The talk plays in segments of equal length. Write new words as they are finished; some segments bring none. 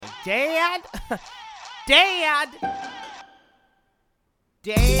Dad? Dad?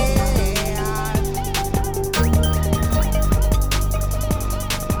 Dad?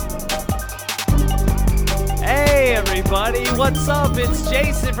 Hey everybody, what's up? It's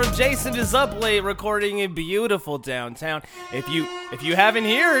Jason from Jason is Up Late, recording in beautiful downtown. If you haven't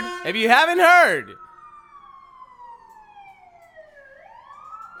heard,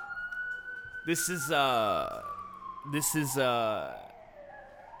 this is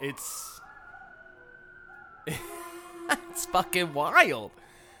it's fucking wild.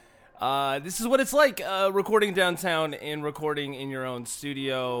 This is what it's like, recording downtown and recording in your own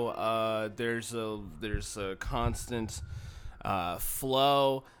studio. There's a constant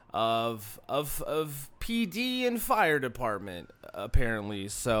flow of PD and fire department, apparently.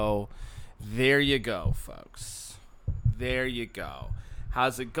 So there you go, folks. There you go.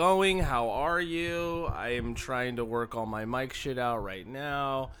 How's it going? How are you? I am trying to work all my mic shit out right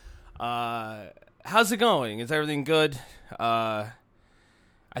now. How's it going? Is everything good? I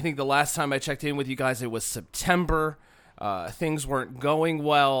think the last time I checked in with you guys, it was September. Things weren't going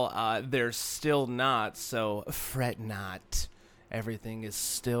well. They're still not, so fret not. Everything is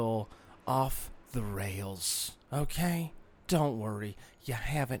still off the rails, okay? Don't worry. You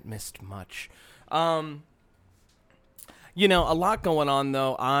haven't missed much. You know, a lot going on,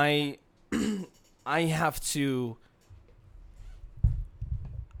 though. I have to,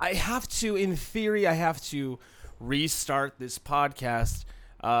 in theory, I have to restart this podcast,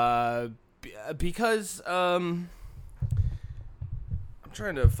 because, I'm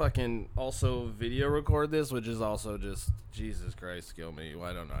trying to fucking also video record this, which is also just, Jesus Christ, kill me.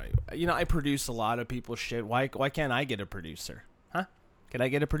 Why don't I? You know, I produce a lot of people's shit. Why can't I get a producer? Huh? Can I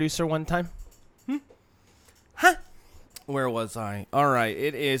get a producer one time? Huh? Where was I? All right,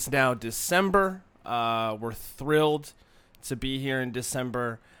 it is now December. We're thrilled to be here in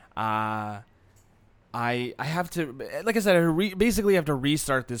December. I have to, like I said, basically have to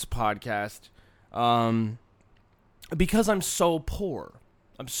restart this podcast, because I'm so poor.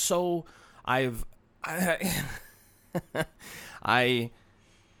 I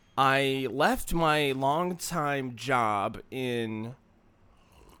left my longtime job in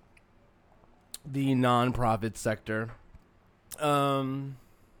the nonprofit sector, to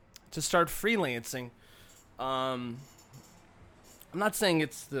start freelancing. I'm not saying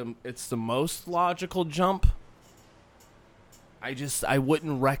it's the most logical jump. I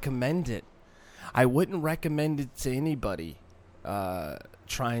wouldn't recommend it. I wouldn't recommend it to anybody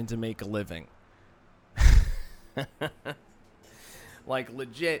trying to make a living. Like,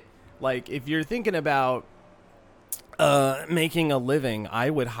 legit, like, if you're thinking about making a living,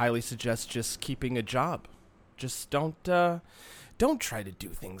 I would highly suggest just keeping a job. Just don't try to do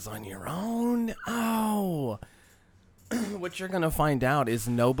things on your own. Oh, what you're going to find out is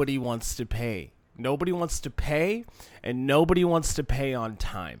nobody wants to pay. Nobody wants to pay, and nobody wants to pay on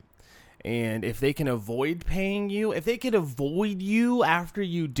time. And if they can avoid paying you, if they can avoid you after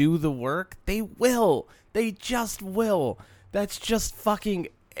you do the work, they will. They just will. That's just fucking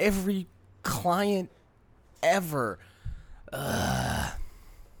every client ever.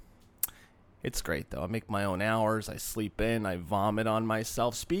 It's great, though. I make my own hours. I sleep in. I vomit on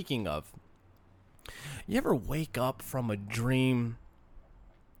myself. Speaking of, you ever wake up from a dream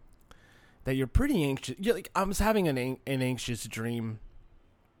that you're pretty anxious? I was having an anxious dream.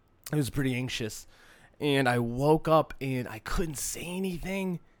 It was pretty anxious. And I woke up and I couldn't say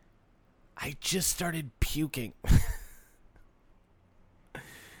anything. I just started puking.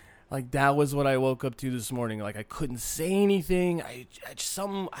 Like, that was what I woke up to this morning. Like, I couldn't say anything. I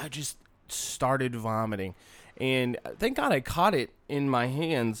just started vomiting. And thank God I caught it in my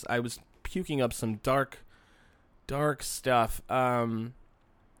hands. I was puking up some dark stuff. And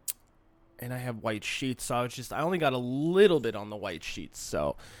I have white sheets, so I only got a little bit on the white sheets.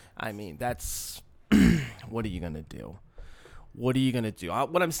 So, I mean, that's, what are you going to do? What are you going to do?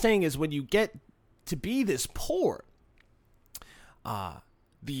 What I'm saying is, when you get to be this poor,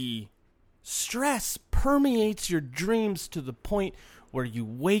 the stress permeates your dreams to the point where you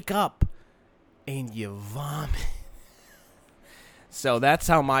wake up and you vomit. So that's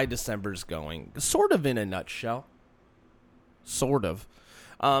how my December's going. Sort of, in a nutshell. Sort of.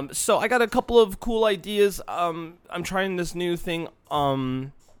 So I got a couple of cool ideas. I'm trying this new thing,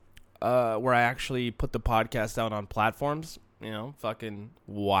 where I actually put the podcast out on platforms. You know, fucking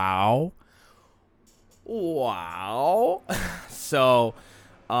wow. So,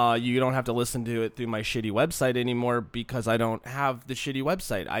 you don't have to listen to it through my shitty website anymore, because I don't have the shitty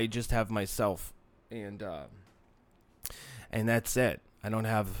website. I just have myself, and that's it. I don't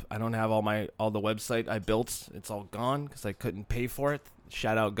have all the website I built. It's all gone because I couldn't pay for it.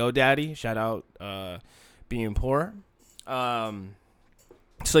 Shout out GoDaddy. Shout out Being Poor.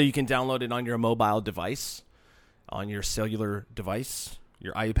 So you can download it on your mobile device, on your cellular device,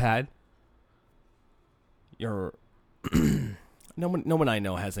 your iPad. Your no one I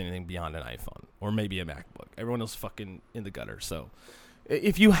know has anything beyond an iPhone or maybe a MacBook. Everyone else fucking in the gutter. So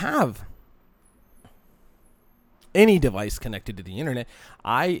if you have any device connected to the internet,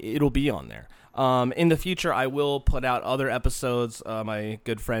 it'll be on there. In the future, I will put out other episodes. My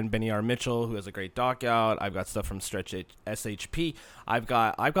good friend Benny R. Mitchell, who has a great doc out. I've got stuff from Stretch SHP. I've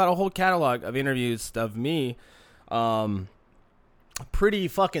got a whole catalog of interviews of me, pretty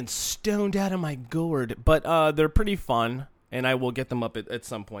fucking stoned out of my gourd, but they're pretty fun, and I will get them up at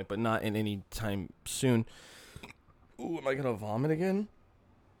some point, but not in any time soon. Ooh, am I gonna vomit again?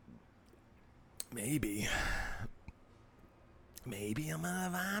 Maybe I'm gonna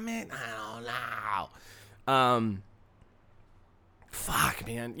vomit. I don't know. Fuck,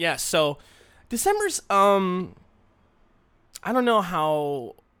 man. Yeah. So, December's. I don't know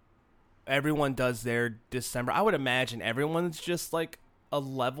how everyone does their December. I would imagine everyone's just like a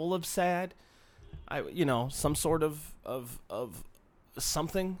level of sad. Some sort of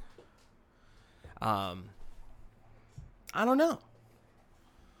something. I don't know. I'm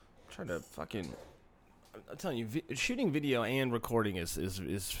trying to fucking. I'm telling you, shooting video and recording is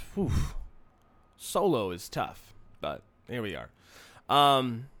whew, solo is tough, but here we are.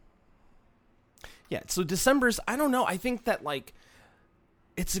 Yeah, so December's, I don't know, I think that, like,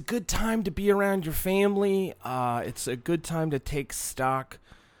 it's a good time to be around your family. It's a good time to take stock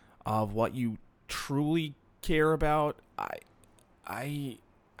of what you truly care about. I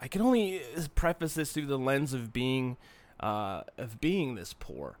can only preface this through the lens of being this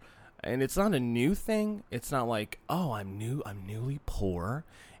poor. And it's not a new thing. It's not like, oh, I'm newly poor,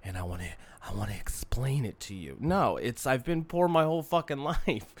 and I want to explain it to you. No, I've been poor my whole fucking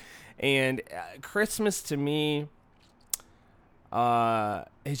life, and Christmas to me,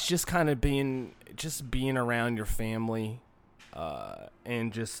 it's just kind of being around your family,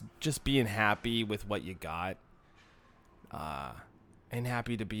 and just being happy with what you got, and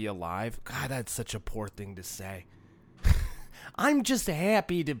happy to be alive. God, that's such a poor thing to say. I'm just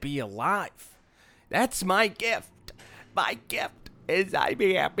happy to be alive. That's my gift. My gift is I'm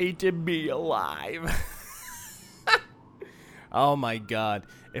happy to be alive. Oh my God.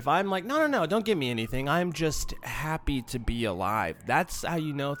 If I'm like, no, don't give me anything. I'm just happy to be alive. That's how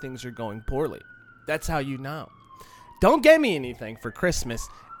you know things are going poorly. That's how you know. Don't give me anything for Christmas.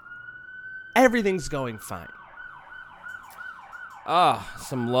 Everything's going fine.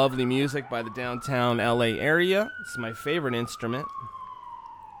 Some lovely music by the downtown LA area. It's my favorite instrument.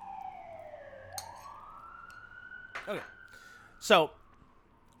 Okay. So,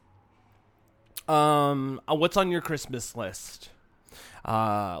 what's on your Christmas list?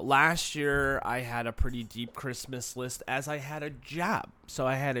 Last year I had a pretty deep Christmas list as I had a job. So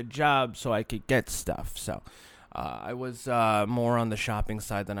I had a job so I could get stuff. So, I was more on the shopping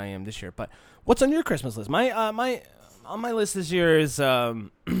side than I am this year. But what's on your Christmas list? On my list this year is, I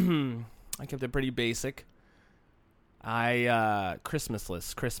kept it pretty basic. Christmas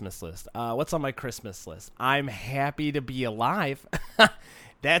list. What's on my Christmas list? I'm happy to be alive.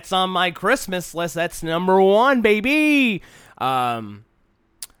 That's on my Christmas list. That's number one, baby. I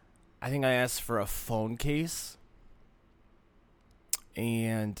think I asked for a phone case.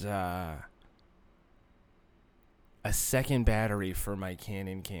 And, a second battery for my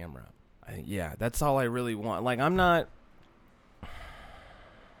Canon camera. Yeah, that's all I really want. Like, I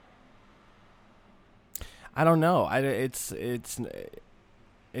don't know.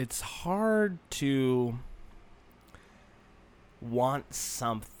 It's hard to want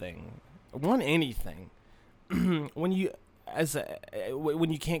anything when you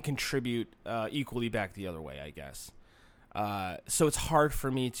can't contribute equally back the other way, I guess. So it's hard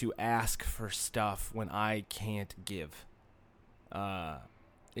for me to ask for stuff when I can't give.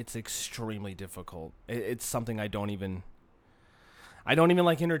 It's extremely difficult. It's something I don't even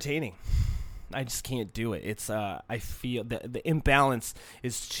like entertaining. I just can't do it. It's I feel the imbalance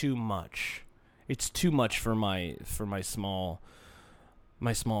is too much. It's too much for my small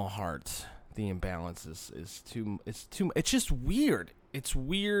heart. The imbalance is too. It's just weird. It's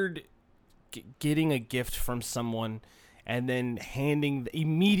weird getting a gift from someone and then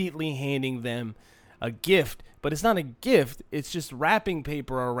immediately handing them a gift, but it's not a gift. It's just wrapping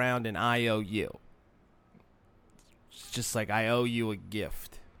paper around an IOU. It's just like, I owe you a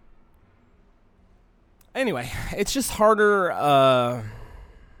gift. Anyway, it's just harder.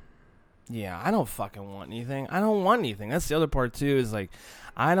 Yeah, I don't fucking want anything. I don't want anything. That's the other part too, is like,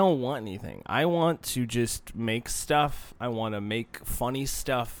 I don't want anything. I want to just make stuff. I want to make funny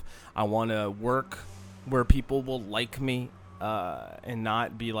stuff. I want to work where people will like me and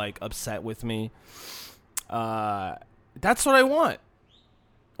not be like upset with me. That's what I want.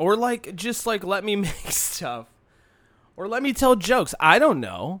 Or like, just like, let me make stuff. Or let me tell jokes. I don't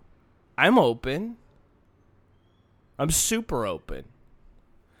know. I'm open. I'm super open.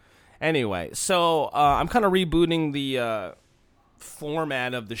 Anyway, so I'm kind of rebooting the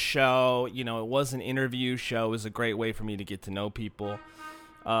format of the show. You know, it was an interview show. It was a great way for me to get to know people.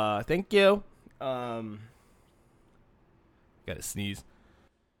 Thank you. Gotta sneeze.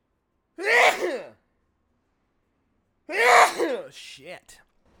 Shit.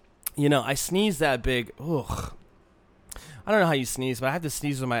 You know, I sneeze that big. Ugh. I don't know how you sneeze, but I have to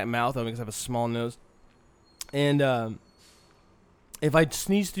sneeze with my mouth open because I have a small nose. And if I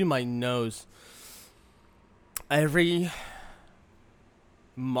sneeze through my nose, every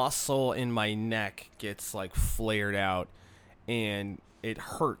muscle in my neck gets like flared out, and it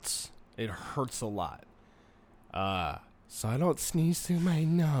hurts. It hurts a lot. So I don't sneeze through my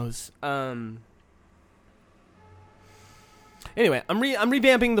nose. Anyway, I'm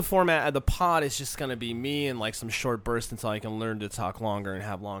revamping the format of the pod. It's just gonna be me and like some short bursts until I can learn to talk longer and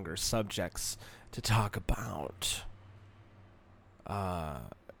have longer subjects to talk about.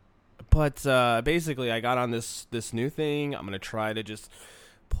 But basically, I got on this new thing. I'm gonna try to just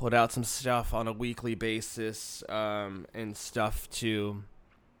put out some stuff on a weekly basis, and stuff to,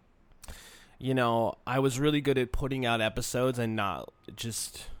 you know, I was really good at putting out episodes and not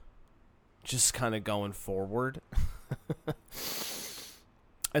just kind of going forward.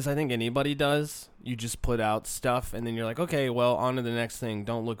 As I think anybody does. You just put out stuff and then you're like, okay, well, on to the next thing.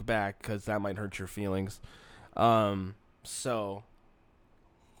 Don't look back because that might hurt your feelings. So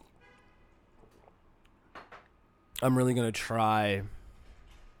I'm really going to try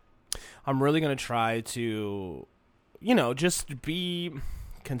to, you know, just be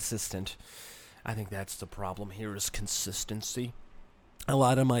consistent. I think that's the problem here, is consistency. A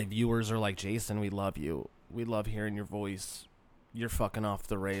lot of my viewers are like, Jason, we love you. We love hearing your voice. You're fucking off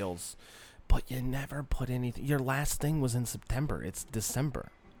the rails. But you never put anything. Your last thing was in September. It's December.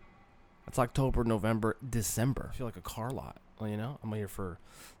 It's October, November, December. I feel like a car lot. Well, you know, I'm here for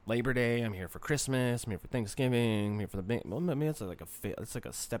Labor Day. I'm here for Christmas. I'm here for Thanksgiving. I'm here for the... Well, I mean, it's like a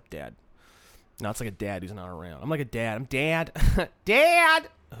stepdad. No, it's like a dad who's not around. I'm like a dad. I'm dad. Dad!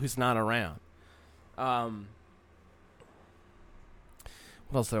 Who's not around. What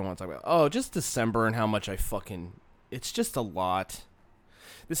else did I want to talk about? Oh, just December and how much I fucking... It's just a lot.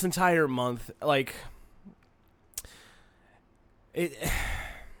 This entire month, like...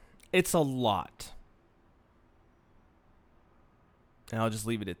 It's a lot. And I'll just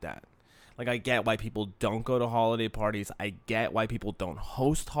leave it at that. Like, I get why people don't go to holiday parties. I get why people don't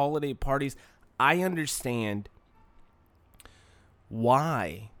host holiday parties. I understand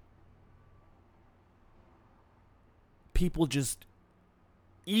why people just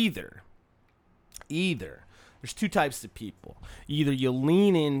either there's two types of people. Either you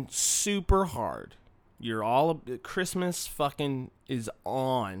lean in super hard. You're all... Christmas fucking is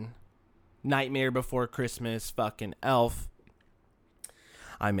on. Nightmare Before Christmas, fucking Elf.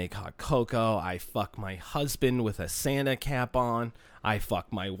 I make hot cocoa. I fuck my husband with a Santa cap on. I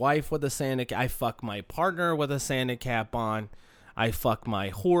fuck my wife with a Santa cap. I fuck my partner with a Santa cap on. I fuck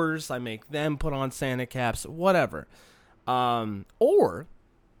my whores. I make them put on Santa caps. Whatever. Or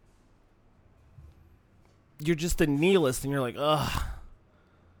you're just a nihilist and you're like, ugh,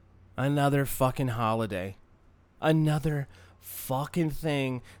 another fucking holiday. Another fucking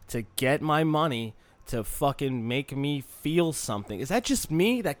thing to get my money to fucking make me feel something. Is that just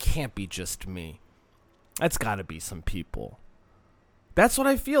me? That can't be just me. That's gotta be some people. That's what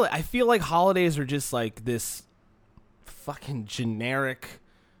I feel. I feel like holidays are just like this fucking generic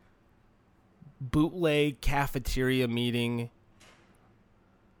bootleg cafeteria meeting.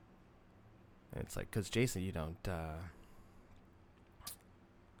 And it's like, because Jason, you don't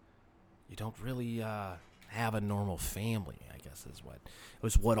really have a normal family, I guess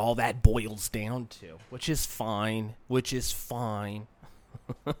is what all that boils down to, which is fine.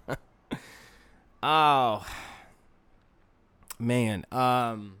 Oh man.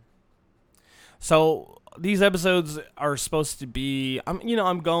 So these episodes are supposed to be,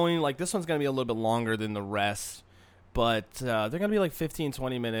 I'm going, like, this one's gonna be a little bit longer than the rest, but they're gonna be like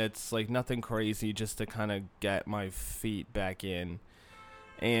 15-20 minutes, like nothing crazy, just to kind of get my feet back in.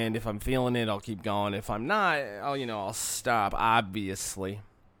 And if I'm feeling it, I'll keep going. If I'm not, I'll stop, obviously.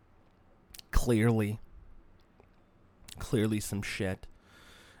 Clearly some shit.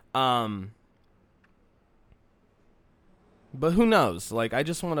 But who knows? Like, I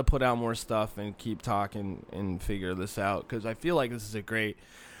just want to put out more stuff and keep talking and figure this out, because I feel like this is a great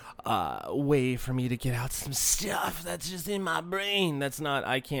way for me to get out some stuff that's just in my brain.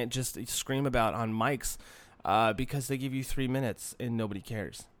 I can't just scream about on mics because they give you 3 minutes and nobody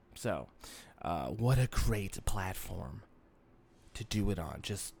cares. So, what a great platform to do it on.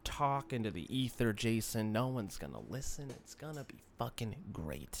 Just talk into the ether, Jason. No one's going to listen. It's going to be fucking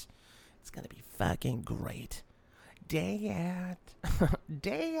great. It's going to be fucking great. Dad.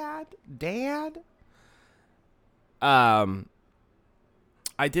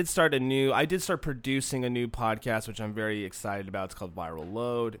 I did start producing a new podcast, which I'm very excited about. It's called Viral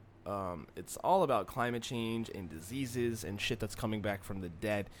Load. It's all about climate change and diseases and shit that's coming back from the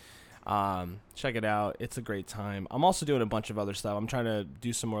dead. Check it out. It's a great time. I'm also doing a bunch of other stuff. I'm trying to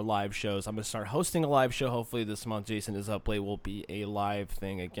do some more live shows. I'm going to start hosting a live show. Hopefully this month, Jason Is Up Late will be a live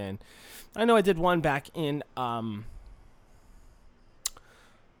thing again. I know I did one back in, God,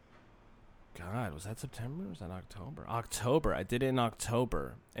 was that September? Was that October? October. I did it in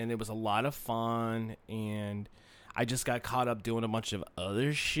October, and it was a lot of fun, and I just got caught up doing a bunch of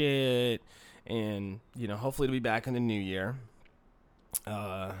other shit, and, hopefully to be back in the new year.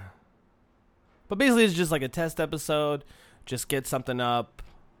 But basically it's just like a test episode, just get something up.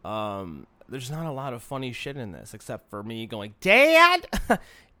 There's not a lot of funny shit in this, except for me going, Dad!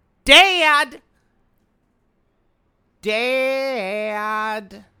 Dad!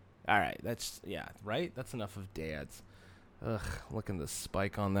 All right, right? That's enough of dads. Ugh, look at the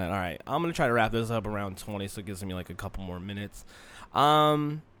spike on that. All right, I'm going to try to wrap this up around 20, so it gives me like a couple more minutes.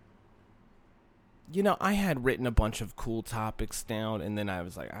 I had written a bunch of cool topics down, and then I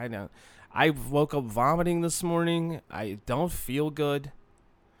was like, I woke up vomiting this morning. I don't feel good.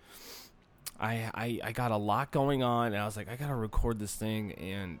 I got a lot going on, and I was like, I got to record this thing,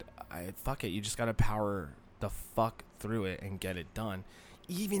 and fuck it. You just got to power the fuck through it and get it done.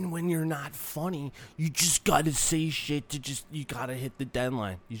 Even when you're not funny, you just got to say shit you got to hit the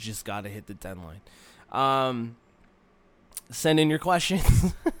deadline. You just got to hit the deadline. Send in your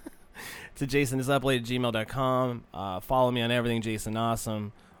questions to jasonisuplate@gmail.com. Follow me on everything, Jason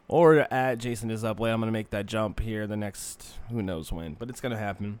Awesome, or at jasonisuplate. I'm going to make that jump here the next, who knows when, but it's going to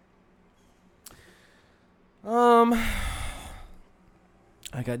happen. I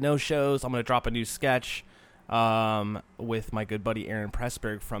got no shows. I'm going to drop a new sketch with my good buddy Aaron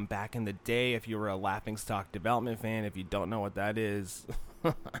Pressberg from back in the day. If you were a Laughingstock Development fan, if you don't know what that is,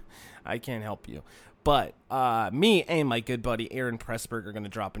 I can't help you. But me and my good buddy Aaron Pressberg are going to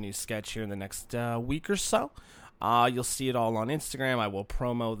drop a new sketch here in the next week or so. You'll see it all on Instagram. I will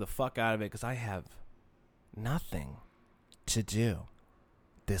promo the fuck out of it because I have nothing to do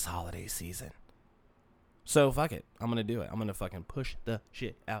this holiday season. So fuck it. I'm going to do it. I'm going to fucking push the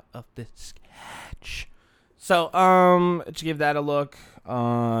shit out of this sketch. So, to give that a look,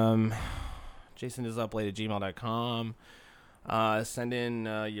 jasonisuplate@gmail.com. Send in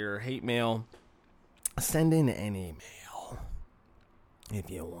your hate mail. Send in any mail if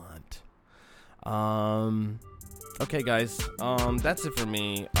you want. Okay, guys. That's it for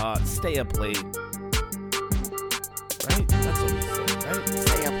me. Stay up late. Right? That's what we said, right?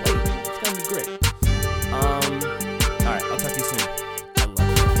 Stay up late.